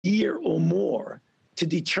year or more to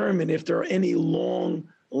determine if there are any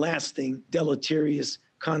long-lasting deleterious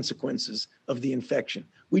consequences of the infection.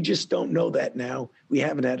 We just don't know that now. We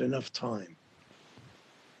haven't had enough time.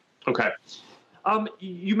 Okay.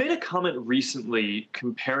 You made a comment recently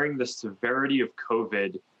comparing the severity of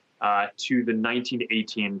COVID to the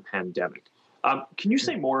 1918 pandemic. Can you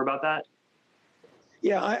say more about that?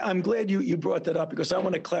 Yeah, I'm glad you brought that up because I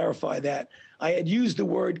want to clarify that. I had used the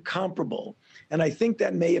word comparable, and I think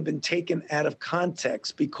that may have been taken out of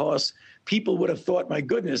context because people would have thought, my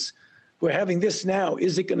goodness, we're having this now.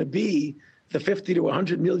 Is it going to be the 50 to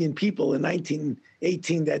 100 million people in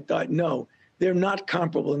 1918 that died? No, they're not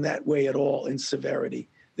comparable in that way at all in severity.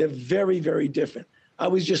 They're very, very different. I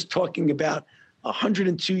was just talking about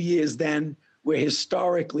 102 years then. We're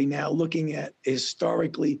historically now looking at a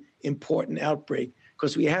historically important outbreak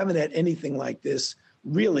because we haven't had anything like this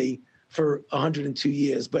really for 102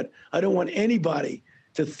 years. But I don't want anybody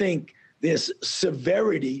to think there's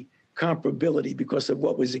severity comparability because of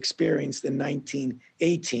what was experienced in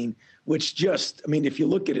 1918, which just, I mean, if you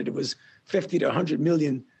look at it, it was 50 to 100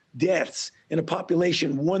 million deaths in a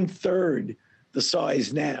population 1/3 the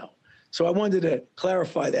size now. So I wanted to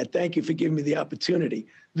clarify that. Thank you for giving me the opportunity.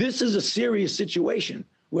 This is a serious situation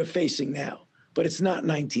we're facing now, but it's not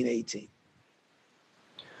 1918.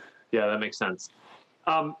 Yeah, that makes sense.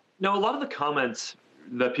 Now, a lot of the comments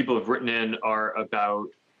that people have written in are about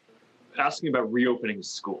asking about reopening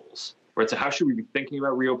schools, right? So how should we be thinking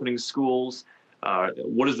about reopening schools?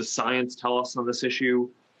 What does the science tell us on this issue?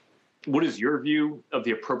 What is your view of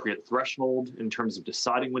the appropriate threshold in terms of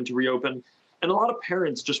deciding when to reopen? And a lot of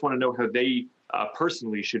parents just want to know how they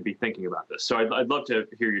personally should be thinking about this. So I'd love to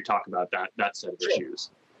hear you talk about that set of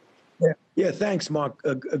issues. Yeah, thanks, Mark.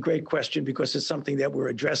 A great question because it's something that we're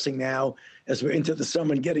addressing now as we're into the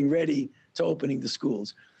summer and getting ready to opening the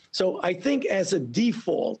schools. So I think as a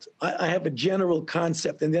default, I have a general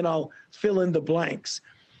concept, and then I'll fill in the blanks.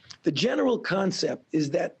 The general concept is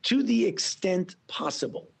that to the extent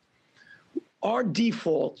possible, our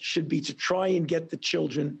default should be to try and get the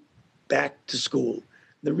children back to school.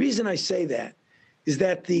 The reason I say that is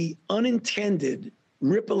that the unintended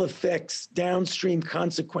ripple effects, downstream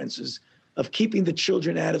consequences of keeping the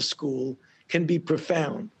children out of school can be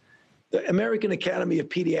profound. The American Academy of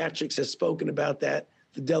Pediatrics has spoken about that,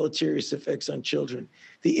 the deleterious effects on children,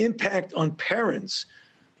 the impact on parents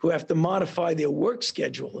who have to modify their work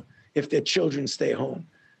schedule if their children stay home.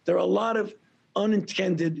 There are a lot of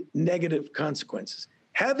unintended negative consequences.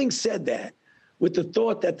 Having said that, with the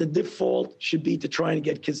thought that the default should be to try and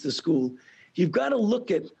get kids to school, you've got to look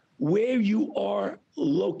at where you are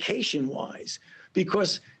location-wise,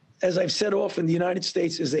 because as I've said often, the United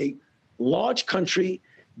States is a large country,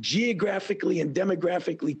 geographically and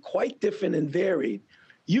demographically quite different and varied.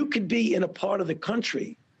 You could be in a part of the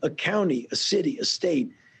country, a county, a city, a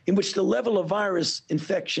state, in which the level of virus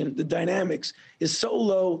infection, the dynamics, is so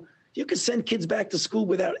low, you could send kids back to school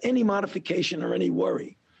without any modification or any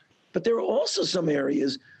worry. But there are also some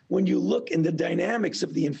areas when you look in the dynamics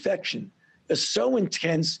of the infection is so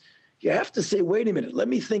intense, you have to say, wait a minute, let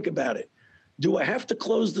me think about it. Do I have to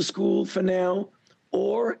close the school for now,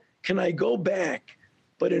 or can I go back?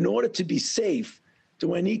 But in order to be safe,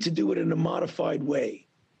 do I need to do it in a modified way?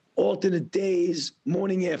 Alternate days,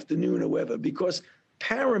 morning, afternoon, or whatever, because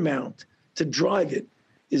paramount to drive it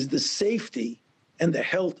is the safety and the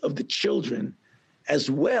health of the children,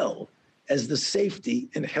 as well as the safety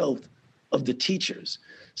and health of the teachers.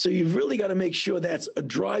 So you've really got to make sure that's a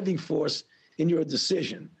driving force in your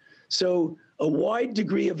decision. So a wide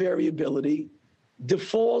degree of variability,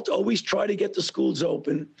 default, always try to get the schools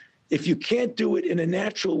open. If you can't do it in a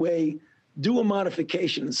natural way, do a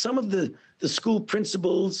modification. And some of the school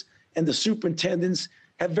principals and the superintendents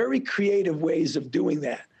have very creative ways of doing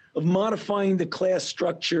that, of modifying the class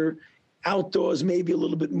structure, outdoors maybe a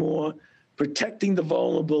little bit more, protecting the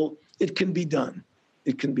vulnerable. It can be done.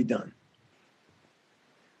 It can be done.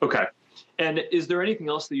 Okay. And is there anything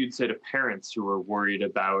else that you'd say to parents who are worried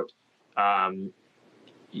about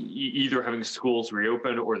either having schools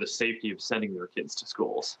reopen or the safety of sending their kids to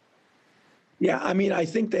schools? Yeah, I mean, I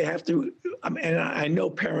think they have to, and I know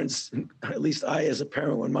parents, at least I as a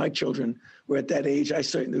parent, when my children were at that age, I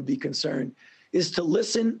certainly would be concerned, is to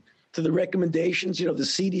listen to the recommendations. You know, the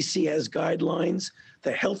CDC has guidelines.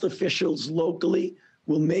 The health officials locally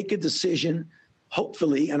will make a decision,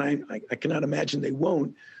 hopefully, and I cannot imagine they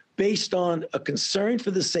won't, based on a concern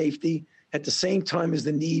for the safety at the same time as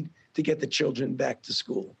the need to get the children back to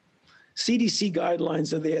school. CDC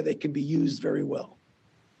guidelines are there. They can be used very well.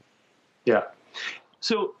 Yeah.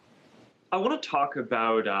 So I want to talk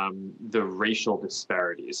about the racial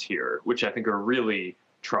disparities here, which I think are really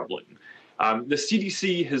troubling. The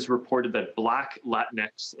CDC has reported that Black,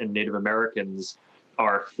 Latinx, and Native Americans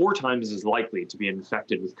are 4 times as likely to be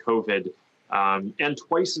infected with COVID and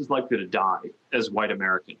twice as likely to die as white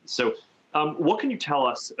Americans. So what can you tell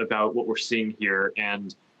us about what we're seeing here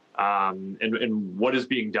and what is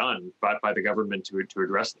being done by the government to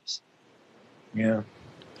address this? Yeah.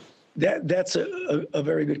 That's a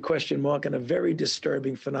very good question, Mark, and a very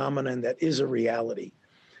disturbing phenomenon that is a reality.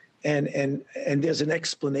 And there's an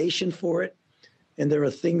explanation for it, and there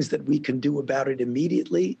are things that we can do about it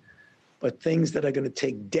immediately, but things that are going to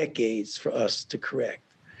take decades for us to correct.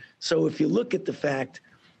 So if you look at the fact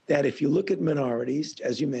that if you look at minorities,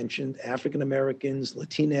 as you mentioned, African Americans,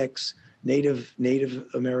 Latinx, Native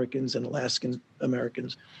Americans, and Alaskan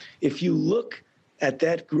Americans, if you look at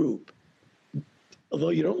that group, although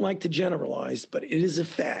you don't like to generalize, but it is a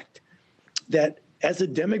fact that as a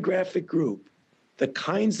demographic group, the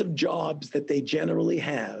kinds of jobs that they generally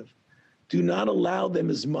have do not allow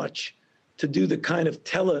them as much to do the kind of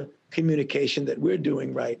telecommunication that we're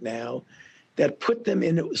doing right now, that put them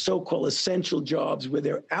in so-called essential jobs where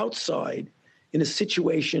they're outside in a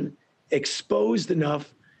situation exposed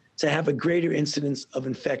enough to have a greater incidence of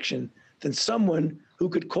infection than someone who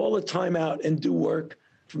could call a timeout and do work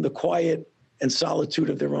from the quiet and solitude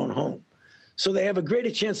of their own home. So they have a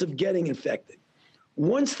greater chance of getting infected.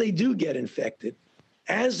 Once they do get infected,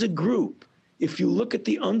 as a group, if you look at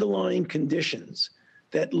the underlying conditions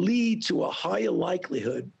that lead to a higher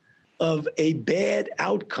likelihood of a bad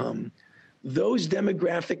outcome, those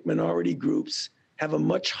demographic minority groups have a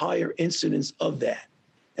much higher incidence of that.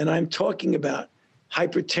 And I'm talking about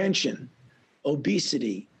hypertension,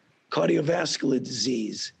 obesity, cardiovascular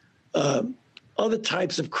disease, other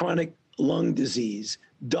types of chronic lung disease,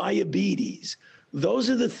 diabetes. Those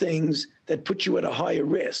are the things that put you at a higher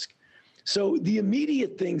risk. So the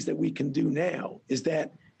immediate things that we can do now is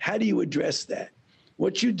that, how do you address that?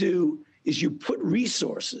 What you do is you put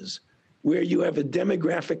resources where you have a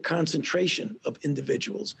demographic concentration of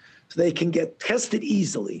individuals so they can get tested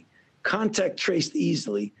easily, contact traced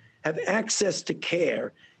easily, have access to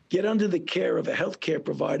care, get under the care of a healthcare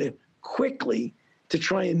provider quickly to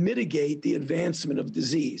try and mitigate the advancement of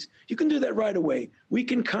disease. You can do that right away. We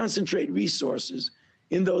can concentrate resources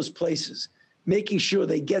in those places, making sure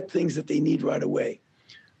they get things that they need right away.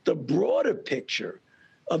 The broader picture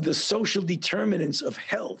of the social determinants of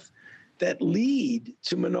health that lead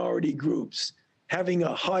to minority groups having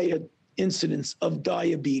a higher incidence of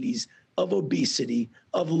diabetes, of obesity,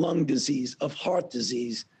 of lung disease, of heart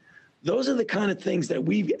disease, those are the kind of things that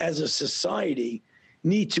we as a society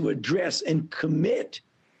need to address and commit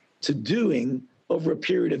to doing over a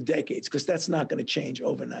period of decades, because that's not going to change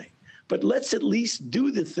overnight. But let's at least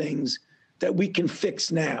do the things that we can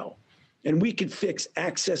fix now. And we could fix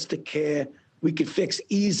access to care. We could fix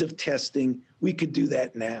ease of testing. We could do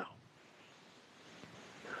that now.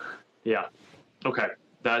 Yeah. Okay.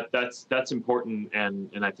 That's important, and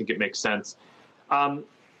I think it makes sense.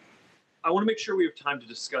 I want to make sure we have time to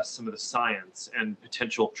discuss some of the science and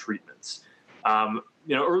potential treatments.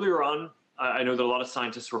 Earlier on, I know that a lot of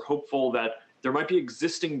scientists were hopeful that there might be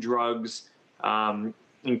existing drugs,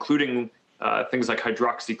 including things like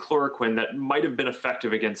hydroxychloroquine, that might have been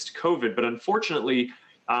effective against COVID. But unfortunately,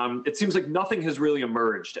 it seems like nothing has really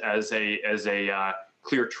emerged as a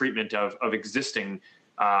clear treatment of existing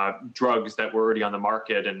drugs that were already on the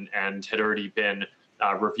market and had already been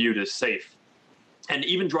reviewed as safe. And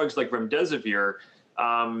even drugs like remdesivir,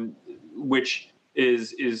 which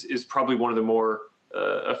is probably one of the more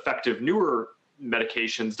effective newer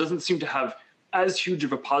medications, doesn't seem to have as huge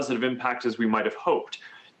of a positive impact as we might have hoped.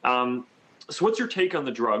 So what's your take on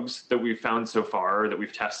the drugs that we've found so far, that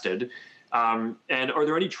we've tested? And are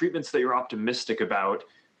there any treatments that you're optimistic about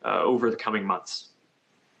over the coming months?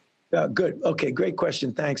 Good. Okay, great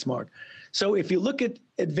question. Thanks, Mark. So if you look at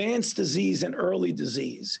advanced disease and early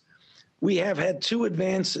disease, we have had 2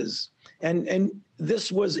 advances, and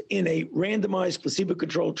this was in a randomized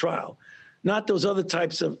placebo-controlled trial, not those other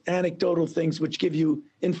types of anecdotal things which give you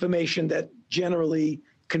information that generally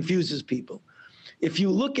confuses people. If you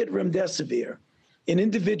look at remdesivir in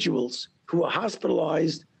individuals who are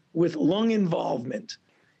hospitalized with lung involvement,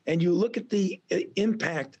 and you look at the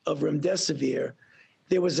impact of remdesivir,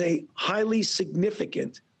 there was a highly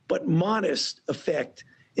significant but modest effect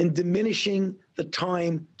in diminishing the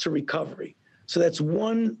time to recovery. So that's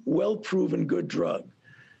one well-proven good drug.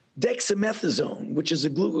 Dexamethasone, which is a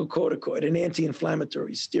glucocorticoid, an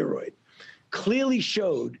anti-inflammatory steroid, clearly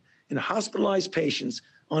showed in hospitalized patients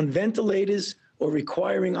on ventilators or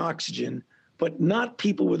requiring oxygen, but not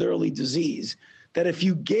people with early disease, that if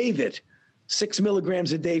you gave it 6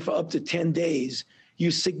 milligrams a day for up to 10 days, you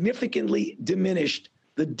significantly diminished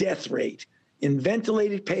the death rate in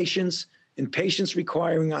ventilated patients, in patients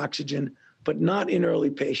requiring oxygen, but not in early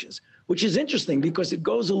patients, which is interesting because it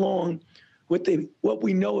goes along with what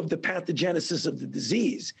we know of the pathogenesis of the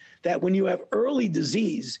disease, that when you have early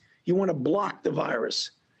disease, you want to block the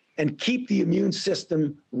virus and keep the immune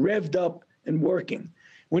system revved up and working.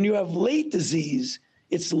 When you have late disease,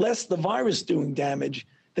 it's less the virus doing damage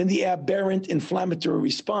than the aberrant inflammatory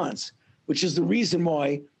response, which is the reason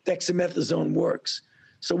why dexamethasone works.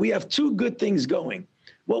 So we have two good things going.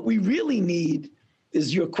 What we really need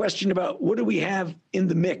is your question about what do we have in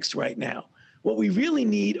the mix right now? What we really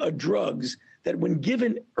need are drugs that, when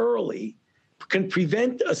given early, can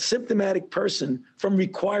prevent a symptomatic person from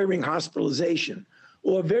requiring hospitalization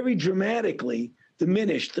or very dramatically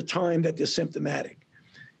diminish the time that they're symptomatic.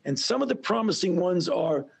 And some of the promising ones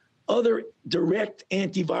are other direct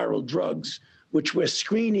antiviral drugs, which we're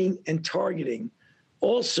screening and targeting.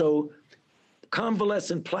 Also,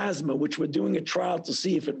 convalescent plasma, which we're doing a trial to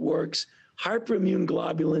see if it works, hyperimmune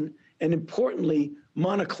globulin, and importantly,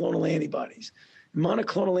 monoclonal antibodies.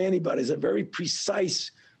 Monoclonal antibodies are very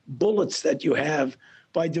precise bullets that you have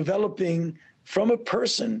by developing from a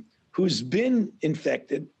person who's been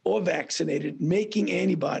infected or vaccinated, making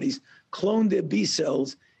antibodies, clone their B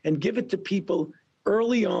cells, and give it to people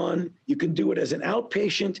early on. You can do it as an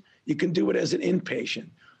outpatient, you can do it as an inpatient.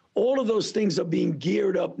 All of those things are being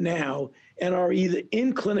geared up now and are either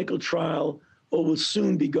in clinical trial or will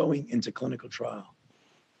soon be going into clinical trial.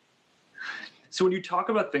 So when you talk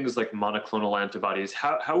about things like monoclonal antibodies,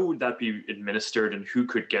 how would that be administered and who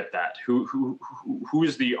could get that? Who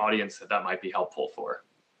is the audience that might be helpful for?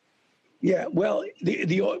 Yeah, well,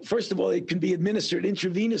 first of all, it can be administered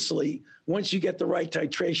intravenously. Once you get the right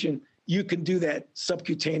titration, you can do that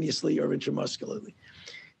subcutaneously or intramuscularly.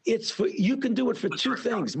 You can do it for two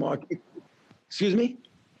things, Mark. Excuse me?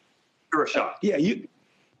 Through a shot.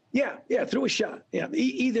 Yeah, through a shot. Yeah,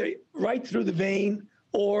 either right through the vein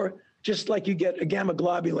or just like you get a gamma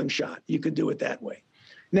globulin shot. You could do it that way.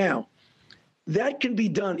 Now, that can be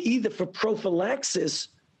done either for prophylaxis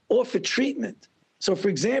or for treatment. So, for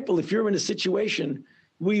example, if you're in a situation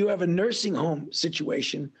where you have a nursing home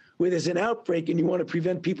situation where there's an outbreak and you want to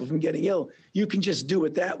prevent people from getting ill, you can just do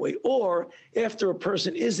it that way. Or after a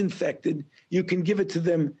person is infected, you can give it to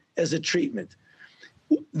them as a treatment.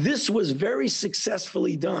 This was very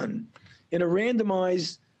successfully done in a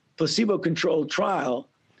randomized placebo-controlled trial.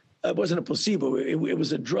 It wasn't a placebo, it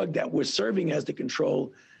was a drug that was serving as the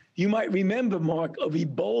control. You might remember, Mark, of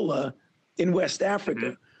Ebola in West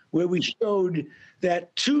Africa, where we showed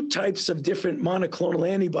that two types of different monoclonal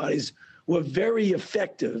antibodies were very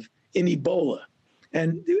effective in Ebola.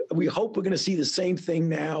 And we hope we're going to see the same thing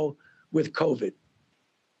now with COVID.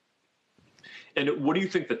 And what do you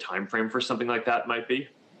think the time frame for something like that might be?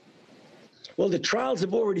 Well, the trials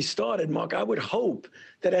have already started, Mark. I would hope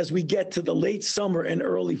that as we get to the late summer and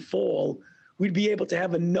early fall, we'd be able to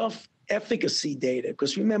have enough efficacy data.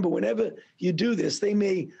 Because remember, whenever you do this, they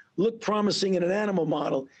may look promising in an animal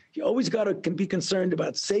model. You always can be concerned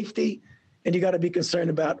about safety, and you got to be concerned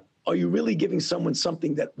about, are you really giving someone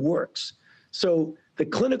something that works? So the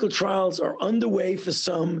clinical trials are underway for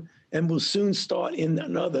some and will soon start in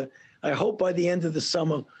another. I hope by the end of the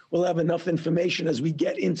summer, we'll have enough information as we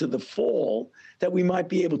get into the fall that we might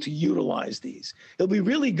be able to utilize these. It'll be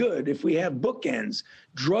really good if we have bookends,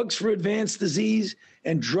 drugs for advanced disease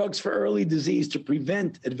and drugs for early disease to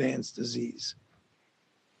prevent advanced disease.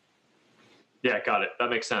 Yeah, got it. That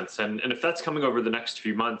makes sense. And if that's coming over the next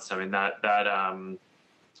few months, I mean,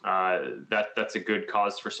 that's a good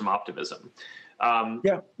cause for some optimism.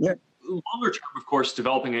 Yeah. Longer term, of course,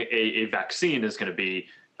 developing a vaccine is going to be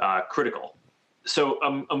critical. So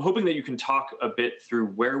I'm hoping that you can talk a bit through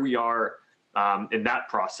where we are in that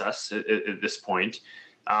process at this point,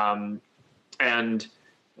 and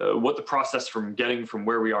what the process from getting from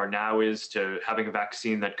where we are now is to having a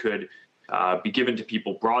vaccine that could be given to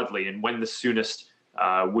people broadly, and when the soonest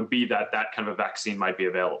would be that kind of a vaccine might be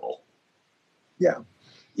available. Yeah.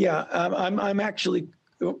 I'm actually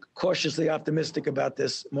cautiously optimistic about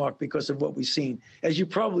this, Mark, because of what we've seen. As you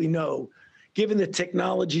probably know, given the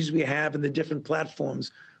technologies we have and the different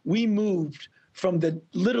platforms, we moved from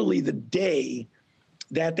literally the day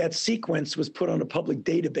that sequence was put on a public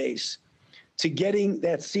database to getting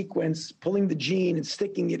that sequence, pulling the gene and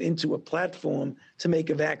sticking it into a platform to make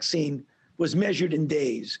a vaccine was measured in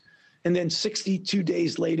days. And then 62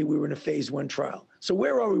 days later, we were in a phase 1 trial. So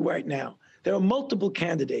where are we right now? There are multiple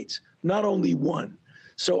candidates, not only one.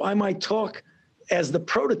 So I might talk as the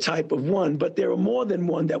prototype of one, but there are more than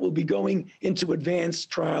one that will be going into advanced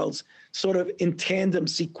trials sort of in tandem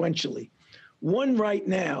sequentially. One right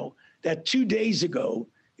now that 2 days ago,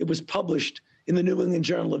 it was published in the New England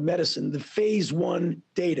Journal of Medicine, the phase 1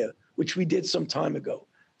 data, which we did some time ago,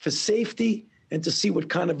 for safety and to see what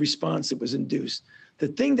kind of response it was induced. The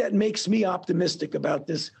thing that makes me optimistic about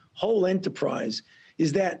this whole enterprise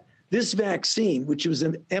is that this vaccine, which was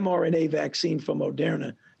an mRNA vaccine from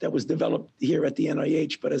Moderna that was developed here at the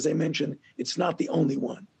NIH, but as I mentioned, it's not the only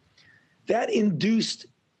one, that induced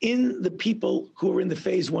in the people who were in the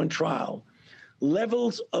phase 1 trial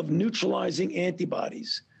levels of neutralizing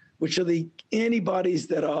antibodies, which are the antibodies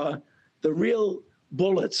that are the real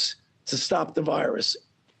bullets to stop the virus.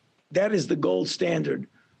 That is the gold standard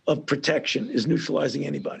of protection, is neutralizing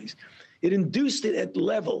antibodies. It induced it at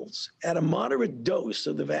levels, at a moderate dose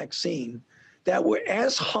of the vaccine, that were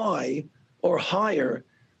as high or higher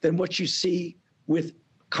than what you see with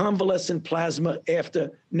convalescent plasma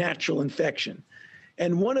after natural infection.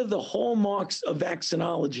 And one of the hallmarks of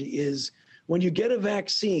vaccinology is when you get a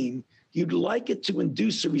vaccine, you'd like it to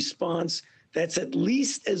induce a response that's at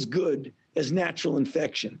least as good as natural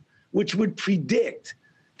infection, which would predict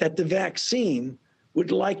that the vaccine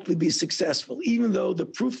would likely be successful, even though the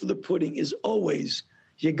proof of the pudding is always,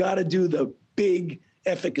 you got to do the big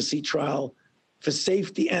efficacy trial for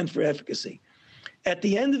safety and for efficacy. At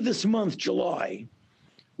the end of this month, July,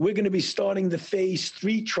 we're going to be starting the phase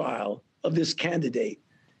 3 trial of this candidate.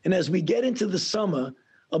 And as we get into the summer,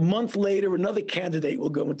 a month later, another candidate will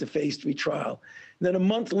go into phase 3 trial. And then a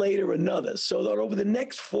month later, another. So that over the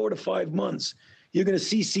next 4 to 5 months, you're going to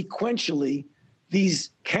see sequentially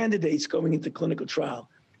these candidates going into clinical trial.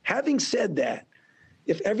 Having said that,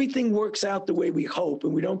 if everything works out the way we hope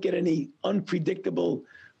and we don't get any unpredictable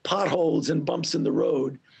potholes and bumps in the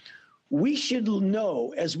road, we should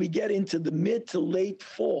know as we get into the mid to late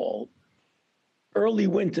fall, early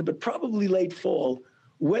winter, but probably late fall,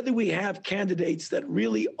 whether we have candidates that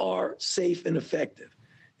really are safe and effective.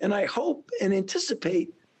 And I hope and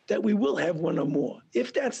anticipate that we will have one or more.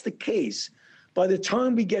 If that's the case, by the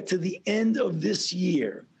time we get to the end of this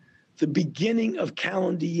year, the beginning of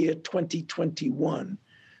calendar year 2021,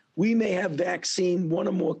 we may have vaccine one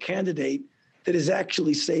or more candidate that is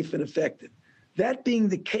actually safe and effective. That being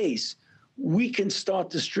the case, we can start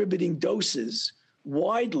distributing doses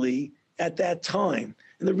widely at that time.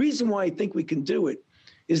 And the reason why I think we can do it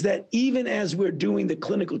is that even as we're doing the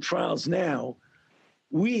clinical trials now,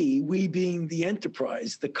 we being the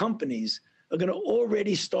enterprise, the companies, are going to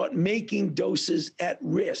already start making doses at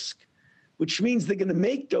risk, which means they're going to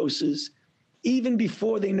make doses even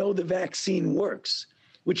before they know the vaccine works,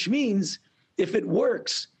 which means if it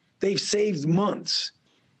works, they've saved months.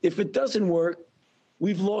 If it doesn't work,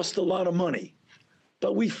 we've lost a lot of money.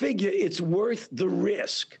 But we figure it's worth the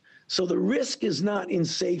risk. So the risk is not in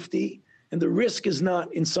safety, and the risk is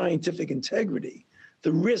not in scientific integrity.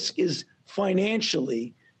 The risk is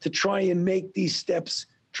financially to try and make these steps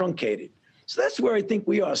truncated. So that's where I think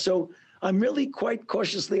we are. So I'm really quite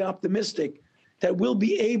cautiously optimistic that we'll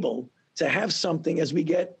be able to have something as we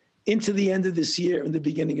get into the end of this year and the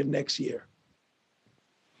beginning of next year.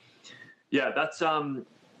 Yeah, that's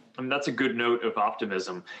that's a good note of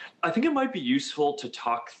optimism. I think it might be useful to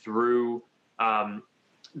talk through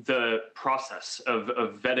the process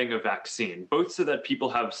of vetting a vaccine, both so that people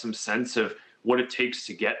have some sense of what it takes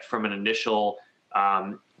to get from an initial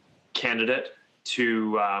candidate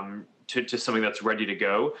to something that's ready to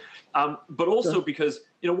go, but also because,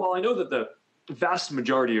 while I know that the vast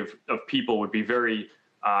majority of people would be very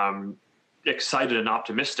excited and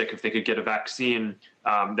optimistic if they could get a vaccine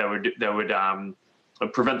that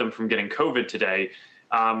would prevent them from getting COVID today,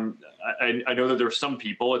 I know that there are some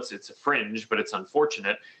people, it's a fringe, but it's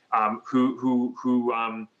unfortunate, who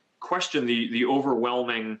question the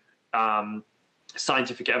overwhelming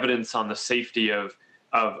scientific evidence on the safety of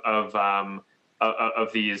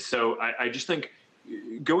these. So I just think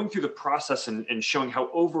going through the process and showing how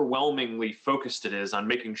overwhelmingly focused it is on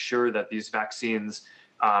making sure that these vaccines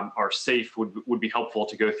are safe would be helpful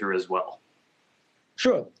to go through as well.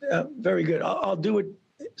 Sure, very good. I'll do it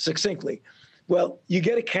succinctly. Well, you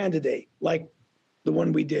get a candidate like the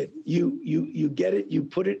one we did. You get it, you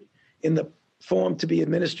put it in the form to be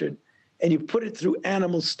administered, and you put it through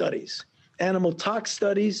animal studies, animal tox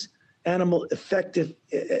studies, animal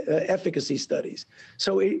efficacy studies.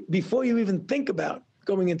 So before you even think about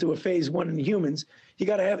going into a phase 1 in humans, you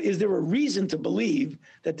got to have, is there a reason to believe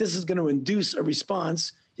that this is going to induce a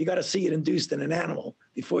response? You got to see it induced in an animal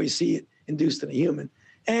before you see it induced in a human.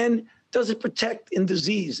 And does it protect in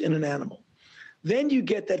disease in an animal? Then you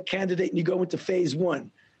get that candidate and you go into phase 1.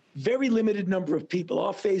 Very limited number of people.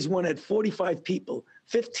 Our phase 1 had 45 people,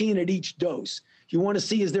 15 at each dose. You want to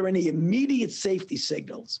see, is there any immediate safety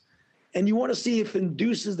signals? and you want to see if it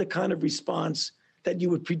induces the kind of response that you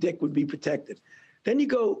would predict would be protected. Then you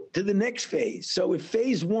go to the next phase. So if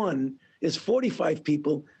phase 1 is 45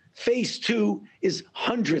 people, phase 2 is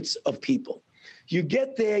hundreds of people. You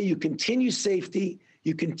get there, you continue safety,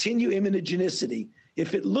 you continue immunogenicity.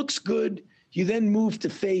 If it looks good, you then move to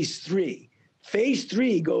phase 3. Phase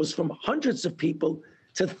 3 goes from hundreds of people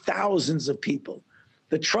to thousands of people.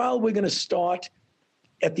 The trial we're going to start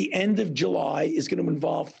at the end of July is going to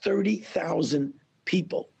involve 30,000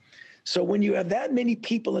 people. So when you have that many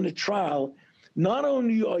people in a trial, not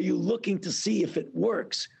only are you looking to see if it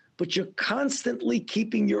works, but you're constantly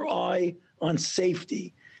keeping your eye on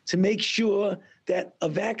safety to make sure that a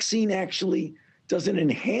vaccine actually doesn't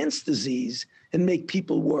enhance disease and make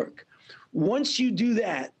people work. Once you do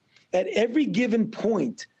that, at every given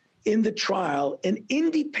point in the trial, an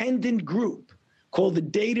independent group called the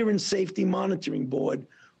Data and Safety Monitoring Board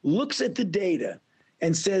looks at the data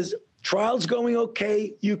and says, trial's going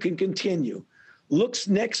okay, you can continue. Looks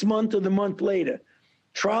next month or the month later,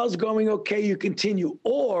 trial's going okay, you continue.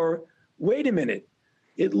 Or, wait a minute,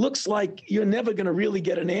 it looks like you're never going to really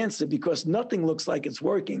get an answer because nothing looks like it's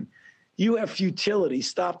working. You have futility,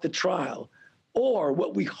 stop the trial. Or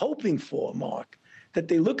what we're hoping for, Mark, that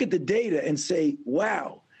they look at the data and say,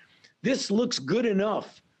 wow, this looks good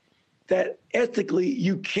enough that ethically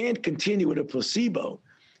you can't continue with a placebo.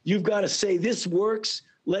 You've got to say this works,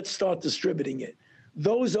 let's start distributing it.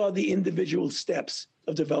 Those are the individual steps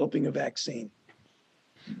of developing a vaccine.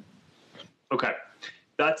 Okay,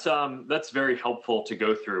 that's very helpful to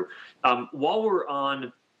go through. While we're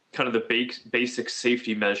on kind of the basic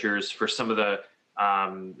safety measures for some of the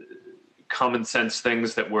common sense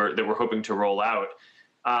things that we're hoping to roll out,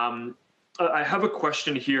 I have a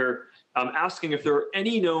question here asking if there are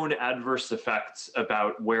any known adverse effects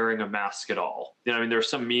about wearing a mask at all. I mean, there are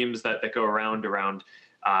some memes that go around,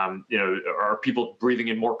 are people breathing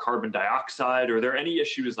in more carbon dioxide? Are there any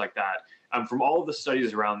issues like that? From all of the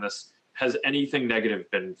studies around this, has anything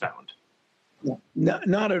negative been found?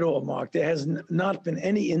 Not at all, Mark. There has not been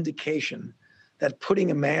any indication that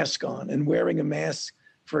putting a mask on and wearing a mask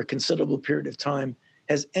for a considerable period of time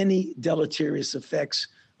has any deleterious effects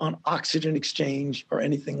on oxygen exchange or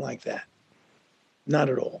anything like that. Not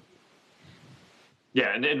at all.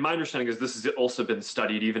 Yeah, and my understanding is this has also been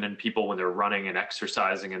studied even in people when they're running and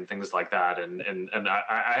exercising and things like that. And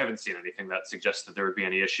I haven't seen anything that suggests that there would be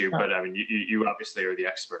any issue. But I mean, you obviously are the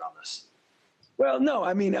expert on this. Well, no,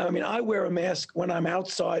 I mean, I wear a mask when I'm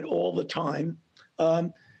outside all the time,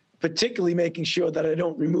 particularly making sure that I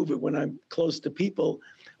don't remove it when I'm close to people.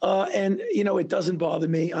 And it doesn't bother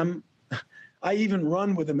me. I even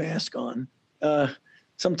run with a mask on.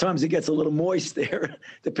 Sometimes it gets a little moist there,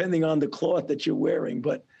 depending on the cloth that you're wearing.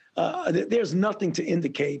 But there's nothing to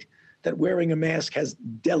indicate that wearing a mask has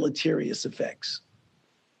deleterious effects.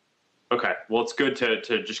 Okay, well, it's good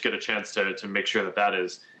to just get a chance to make sure that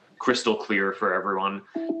is crystal clear for everyone.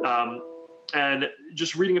 And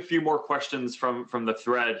just reading a few more questions from the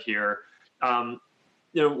thread here.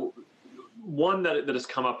 One that has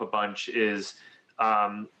come up a bunch is,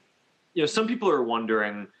 some people are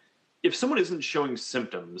wondering, if someone isn't showing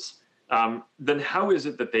symptoms, then how is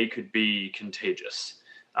it that they could be contagious?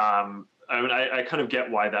 I mean, I kind of get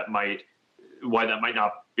why that might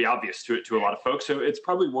not be obvious to a lot of folks. So it's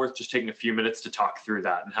probably worth just taking a few minutes to talk through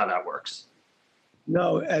that and how that works.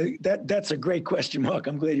 No, that's a great question, Mark.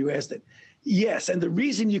 I'm glad you asked it. Yes, and the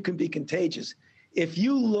reason you can be contagious, if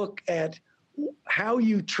you look at how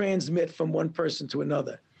you transmit from one person to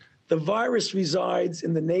another, the virus resides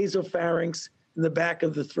in the nasopharynx, in the back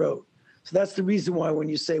of the throat. So that's the reason why when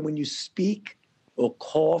you speak or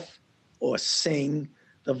cough or sing,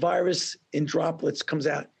 the virus in droplets comes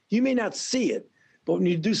out. You may not see it, but when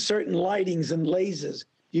you do certain lightings and lasers,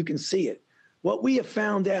 you can see it. What we have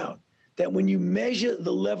found out that when you measure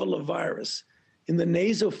the level of virus in the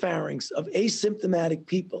nasopharynx of asymptomatic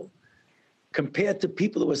people compared to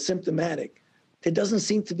people who are symptomatic, there doesn't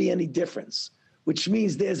seem to be any difference, which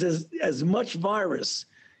means there's as much virus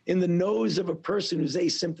in the nose of a person who's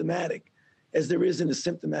asymptomatic as there is in a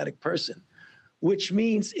symptomatic person, which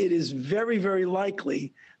means it is very, very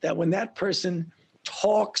likely that when that person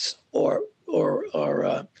talks or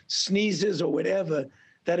sneezes or whatever,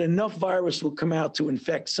 that enough virus will come out to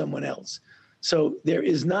infect someone else. So there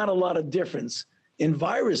is not a lot of difference in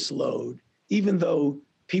virus load, even though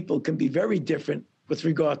people can be very different with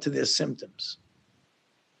regard to their symptoms.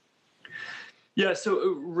 Yeah,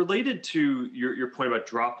 so related to your point about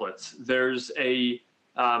droplets, there's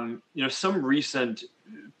some recent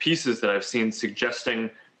pieces that I've seen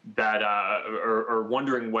suggesting that are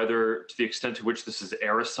wondering whether, to the extent to which this is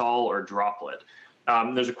aerosol or droplet.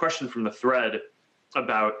 there's a question from the thread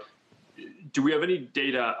about, do we have any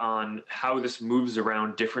data on how this moves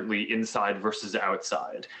around differently inside versus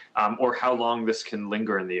outside, or how long this can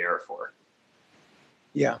linger in the air for?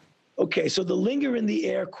 Yeah. Okay. So the linger in the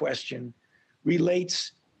air question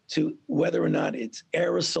relates to whether or not it's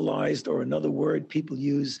aerosolized, or another word people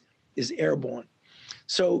use is airborne.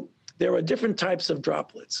 So there are different types of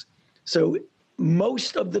droplets. So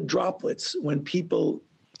most of the droplets, when people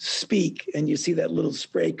speak and you see that little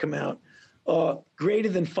spray come out, are greater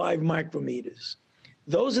than 5 micrometers.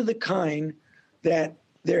 Those are the kind that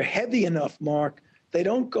they're heavy enough, Mark, they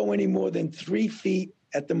don't go any more than 3 feet,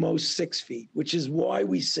 at the most 6 feet, which is why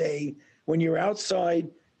we say when you're outside,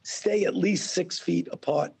 stay at least 6 feet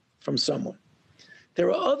apart from someone. There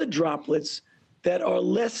are other droplets that are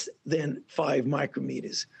less than 5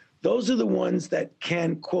 micrometers. Those are the ones that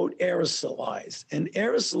can, quote, aerosolize. And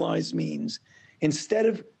aerosolize means instead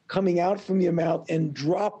of coming out from your mouth and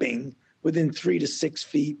dropping within 3 to 6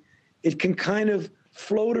 feet, it can kind of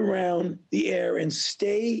float around the air and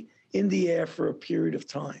stay in the air for a period of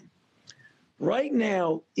time. Right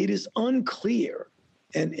now, it is unclear,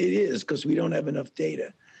 and it is because we don't have enough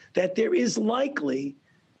data, that there is likely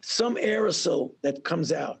some aerosol that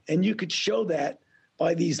comes out. And you could show that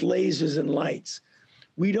by these lasers and lights.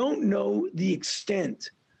 We don't know the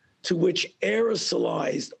extent to which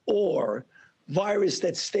aerosolized or virus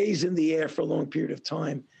that stays in the air for a long period of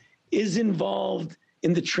time is involved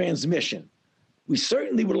in the transmission. We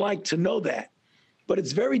certainly would like to know that, but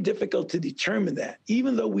it's very difficult to determine that,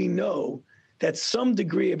 even though we know that some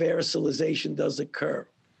degree of aerosolization does occur.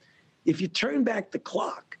 If you turn back the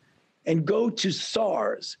clock and go to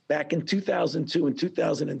SARS back in 2002 and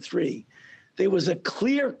 2003, there was a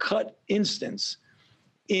clear-cut instance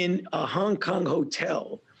in a Hong Kong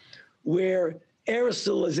hotel where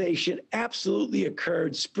aerosolization absolutely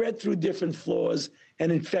occurred, spread through different floors,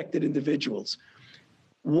 and infected individuals.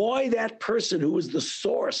 Why that person who was the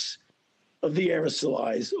source of the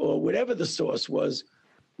aerosolize, or whatever the source was,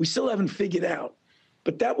 we still haven't figured out.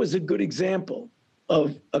 But that was a good example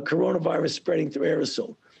of a coronavirus spreading through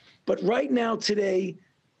aerosol. But right now, today,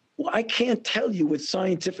 I can't tell you with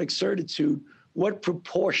scientific certitude what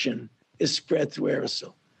proportion is spread through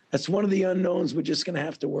aerosol. That's one of the unknowns we're just going to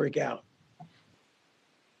have to work out.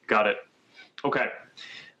 Got it. Okay.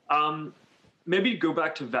 Maybe go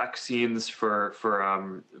back to vaccines for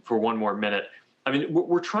one more minute. I mean,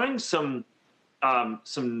 we're trying some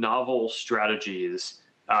novel strategies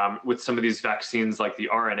with some of these vaccines, like the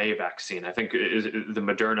RNA vaccine. I think the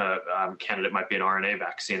Moderna candidate might be an RNA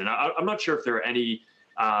vaccine. And I'm not sure if there are any,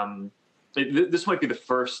 this might be the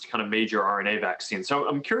first kind of major RNA vaccine. So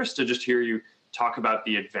I'm curious to just hear you talk about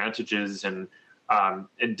the advantages and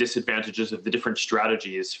disadvantages of the different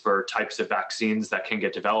strategies for types of vaccines that can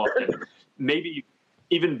get developed. And maybe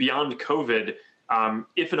even beyond COVID,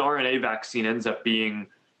 if an RNA vaccine ends up being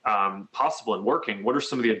possible and working, what are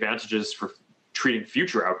some of the advantages for treating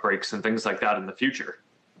future outbreaks and things like that in the future?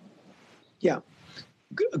 Yeah,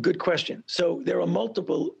 good question. So there are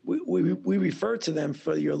multiple, we refer to them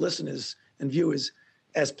for your listeners and viewers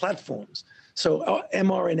as platforms. So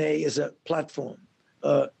mRNA is a platform.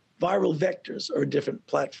 Viral vectors are a different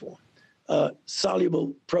platform.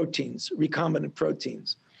 Soluble proteins, recombinant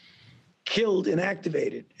proteins. Killed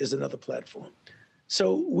inactivated is another platform.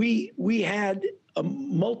 So we had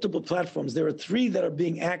multiple platforms. There are 3 that are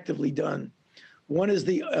being actively done. One is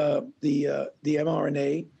the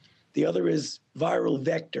mRNA. The other is viral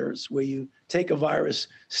vectors, where you take a virus,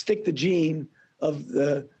 stick the gene of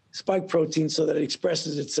the spike protein so that it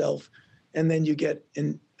expresses itself, and then you get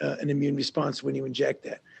an immune response when you inject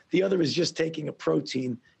that. The other is just taking a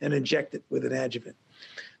protein and inject it with an adjuvant.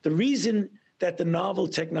 The reason that the novel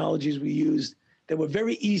technologies we used that were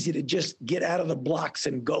very easy to just get out of the blocks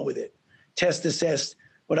and go with it, test, assess,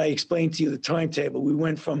 what I explained to you, the timetable. We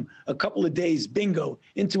went from a couple of days, bingo,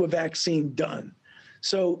 into a vaccine, done.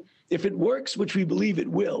 So if it works, which we believe it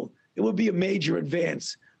will be a major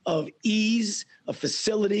advance of ease, of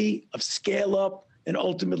facility, of scale up, and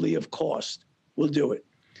ultimately of cost. We'll do it.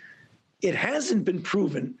 It hasn't been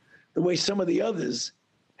proven the way some of the others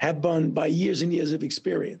have been by years and years of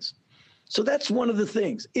experience. So that's one of the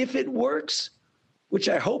things. If it works, which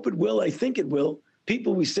I hope it will, I think it will,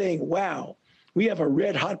 people will be saying, wow, we have a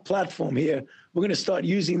red hot platform here. We're going to start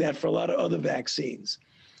using that for a lot of other vaccines.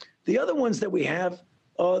 The other ones that we have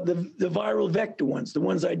are the viral vector ones, the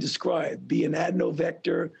ones I described, be an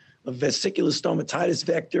adenovector, a vesicular stomatitis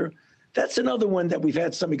vector. That's another one that we've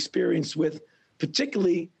had some experience with,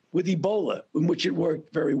 particularly with Ebola, in which it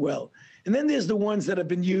worked very well. And then there's the ones that have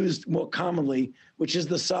been used more commonly, which is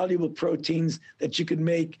the soluble proteins that you can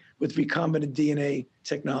make with recombinant DNA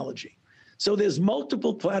technology. So there's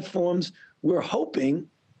multiple platforms. We're hoping,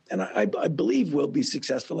 and I believe we'll be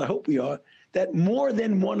successful, I hope we are, that more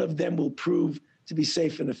than one of them will prove to be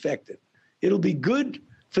safe and effective. It'll be good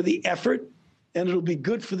for the effort, and it'll be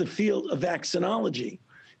good for the field of vaccinology,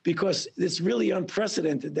 because it's really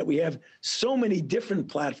unprecedented that we have so many different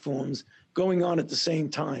platforms going on at the same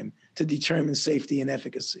time to determine safety and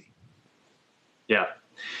efficacy. Yeah.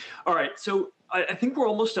 All right. So I think we're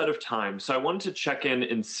almost out of time. So I wanted to check in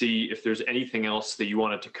and see if there's anything else that you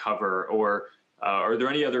wanted to cover, or are there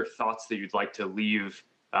any other thoughts that you'd like to leave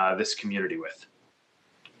this community with?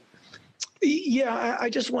 Yeah, I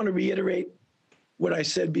just want to reiterate what I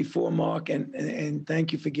said before, Mark, and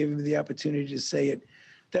thank you for giving me the opportunity to say it,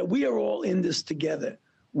 that we are all in this together.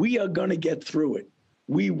 We are going to get through it.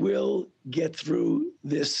 We will get through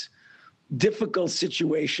this difficult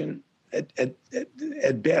situation.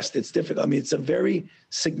 At best, it's difficult. I mean, it's a very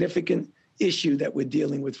significant issue that we're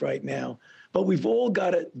dealing with right now, but we've all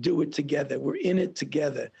got to do it together. We're in it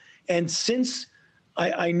together. And since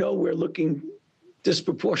I know we're looking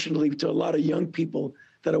disproportionately to a lot of young people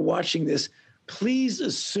that are watching this, please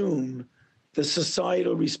assume the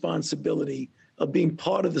societal responsibility of being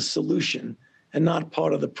part of the solution and not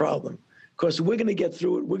part of the problem. Because we're going to get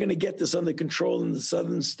through it. We're going to get this under control in the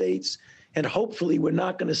southern states. And hopefully we're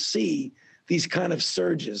not going to see these kind of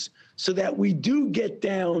surges, so that we do get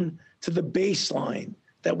down to the baseline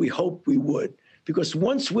that we hope we would. Because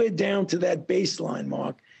once we're down to that baseline,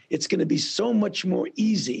 Mark, it's going to be so much more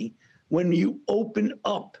easy when you open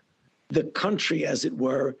up the country, as it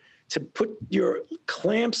were, to put your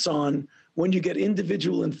clamps on when you get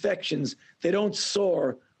individual infections. They don't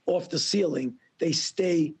soar off the ceiling. They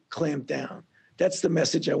stay clamped down. That's the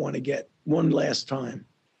message I want to get one last time.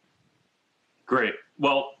 Great.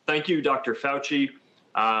 Well, thank you, Dr. Fauci.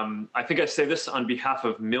 I think I say this on behalf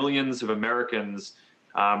of millions of Americans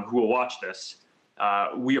who will watch this.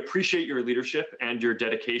 We appreciate your leadership and your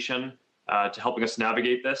dedication to helping us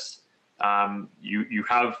navigate this. You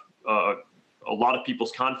have a lot of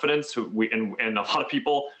people's confidence, and a lot of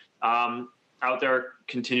people out there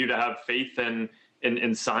continue to have faith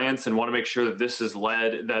in science and want to make sure that this is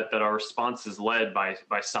led, that our response is led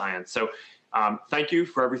by science. So thank you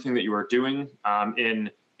for everything that you are doing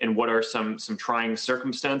in what are some trying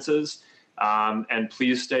circumstances, and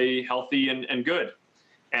please stay healthy and good.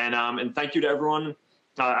 And thank you to everyone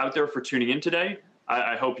out there for tuning in today.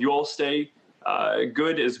 I hope you all stay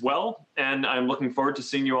good as well, and I'm looking forward to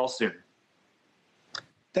seeing you all soon.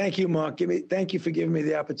 Thank you, Mark. Thank you for giving me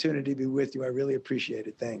the opportunity to be with you. I really appreciate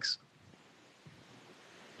it. Thanks.